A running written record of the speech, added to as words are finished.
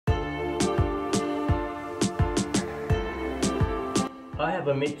I have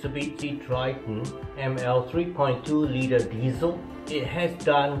a Mitsubishi Triton ML 3.2 liter diesel. It has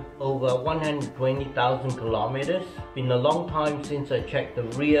done over 120,000 kilometers. Been a long time since I checked the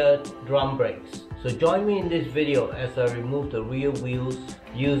rear drum brakes. So join me in this video as I remove the rear wheels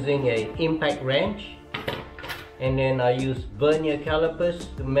using an impact wrench. And then I use vernier calipers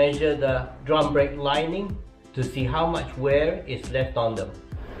to measure the drum brake lining to see how much wear is left on them.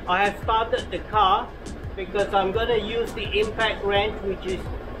 I have started the car because I'm going to use the impact wrench, which is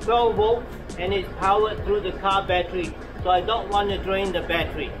 12 volts and it's powered through the car battery, so I don't want to drain the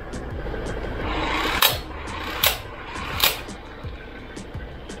battery.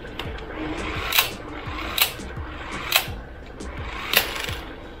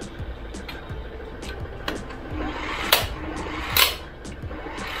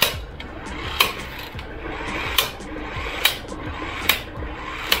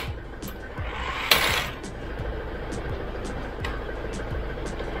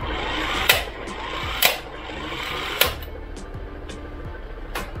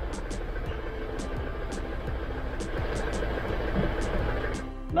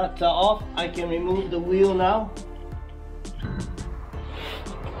 Nuts are off, I can remove the wheel now.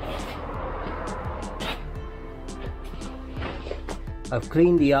 I've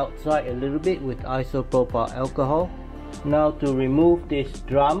cleaned the outside a little bit with isopropyl alcohol. Now to remove these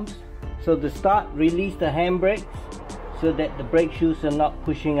drums. So to start, release the handbrakes so that the brake shoes are not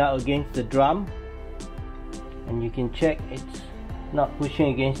pushing out against the drum. And you can check it's not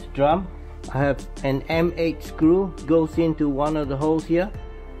pushing against the drum. I have an M8 screw, goes into one of the holes here.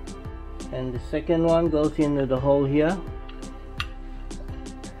 And the second one goes into the hole here.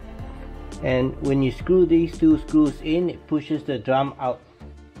 And when you screw these two screws in, it pushes the drum out.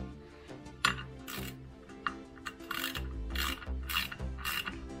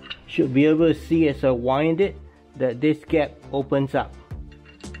 Should be able to see as I wind it that this gap opens up.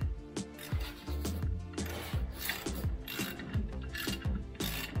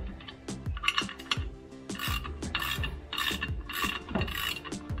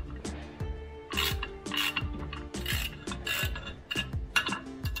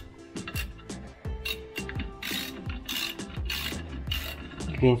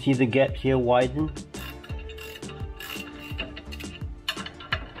 You can see the gaps here widen.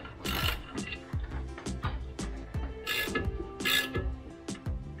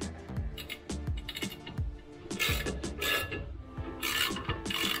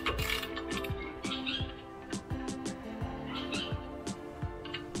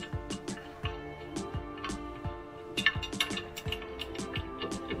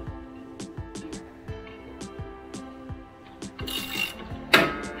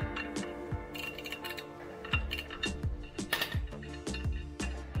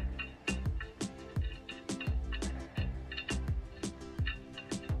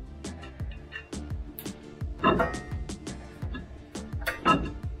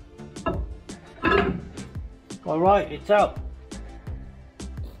 Alright, it's out.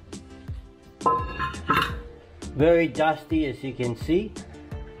 Very dusty as you can see.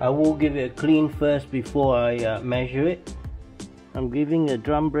 I will give it a clean first before I measure it. I'm giving the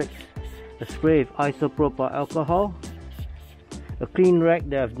drum brakes a spray of isopropyl alcohol. A clean rag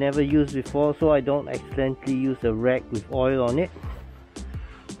that I've never used before, so I don't accidentally use a rag with oil on it.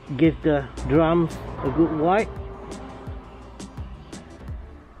 Give the drums a good wipe.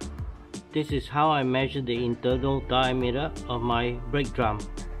 This is how I measure the internal diameter of my brake drum.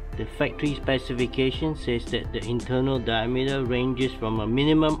 The factory specification says that the internal diameter ranges from a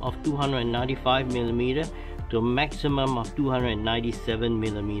minimum of 295mm to a maximum of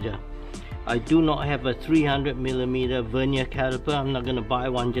 297mm. I do not have a 300mm vernier caliper. I'm not going to buy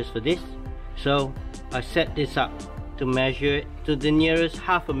one just for this. So I set this up to measure it to the nearest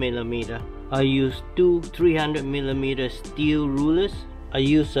half a millimeter. I use two 300mm steel rulers. I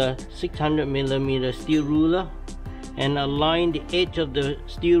use a 600mm steel ruler and align the edge of the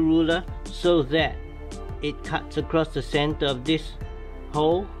steel ruler so that it cuts across the center of this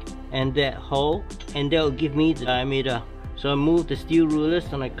hole and that hole, and that will give me the diameter. So I move the steel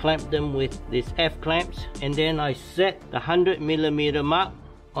rulers and I clamp them with these F clamps, and then I set the 100mm mark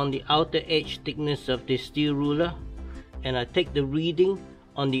on the outer edge thickness of this steel ruler, and I take the reading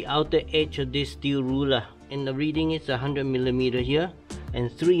on the outer edge of this steel ruler, and the reading is 100mm here and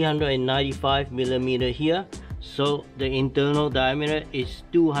 395mm here, so the internal diameter is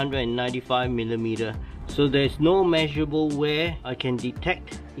 295mm. So there's no measurable wear I can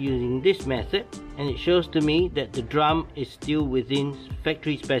detect using this method, and it shows to me that the drum is still within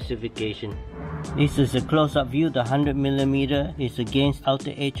factory specification. This is a close-up view. The 100mm is against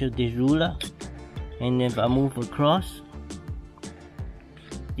outer edge of this ruler, and if I move across,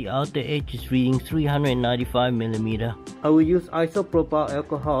 the outer edge is reading 395mm. I will use isopropyl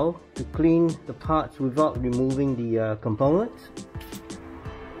alcohol to clean the parts without removing the components.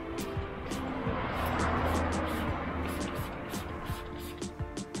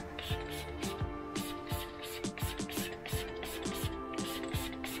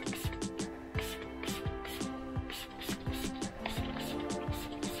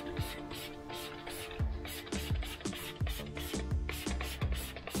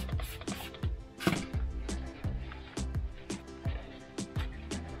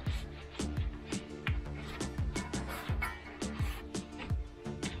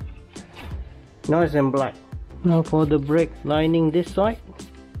 Nice and black. Now for the brake lining this side.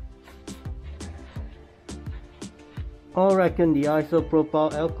 I reckon the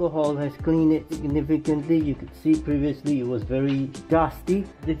isopropyl alcohol has cleaned it significantly. You could see previously it was very dusty.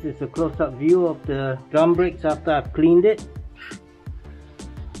 This is a close-up view of the drum brakes after I've cleaned it.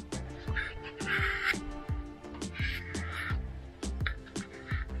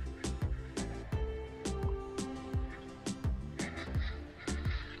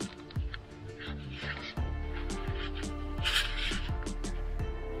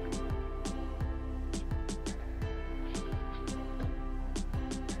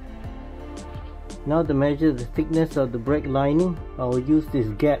 Now to measure the thickness of the brake lining, I will use this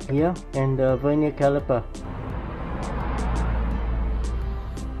gap here and the vernier caliper.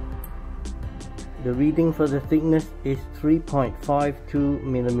 The reading for the thickness is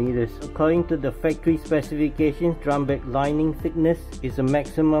 3.52mm. According to the factory specifications, drum brake lining thickness is a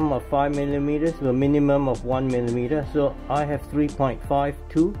maximum of 5mm to a minimum of 1mm. So I have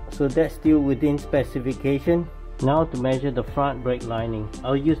 3.52, so that's still within specification. Now to measure the front brake lining,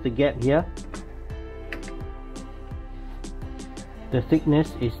 I'll use the gap here. The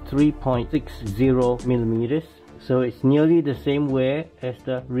thickness is 3.60mm, so it's nearly the same wear as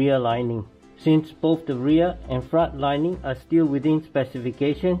the rear lining. Since both the rear and front lining are still within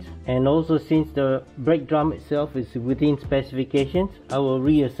specifications, and also since the brake drum itself is within specifications, I will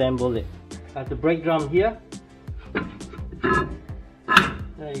reassemble it. At the brake drum here,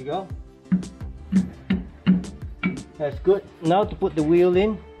 there you go. That's good. Now to put the wheel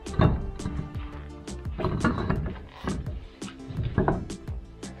in.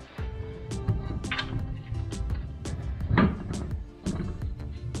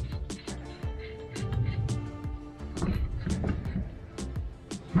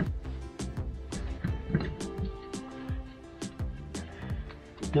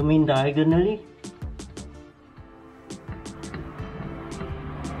 Come in diagonally.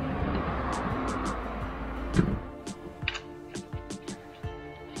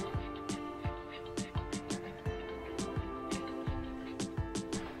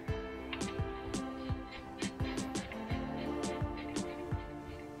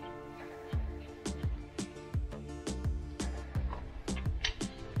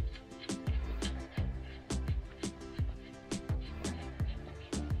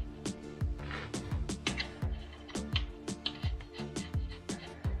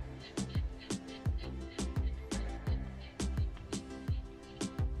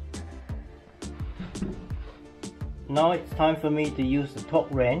 Now it's time for me to use the torque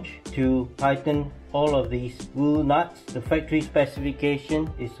wrench to tighten all of these screw nuts. The factory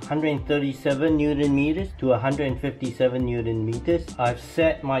specification is 137 Newton meters to 157 Newton meters. I've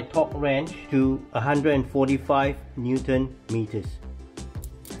set my torque wrench to 145 Newton meters.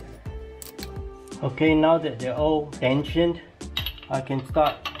 Okay, now that they're all tensioned, I can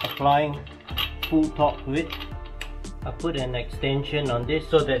start applying full torque to it. I put an extension on this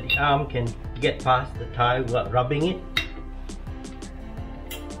so that the arm can get past the tire without rubbing it.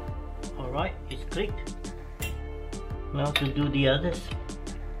 Alright, it's clicked. Now to do the others.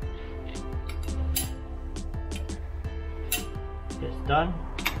 It's done.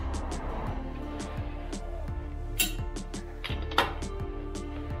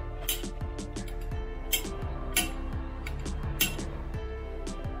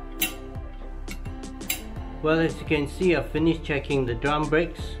 Well, as you can see, I've finished checking the drum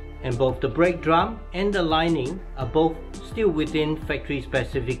brakes, and both the brake drum and the lining are both still within factory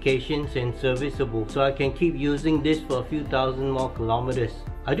specifications and serviceable, so I can keep using this for a few thousand more kilometers.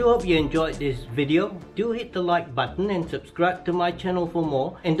 I do hope you enjoyed this video. Do hit the like button and subscribe to my channel for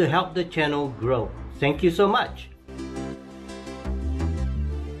more and to help the channel grow. Thank you so much.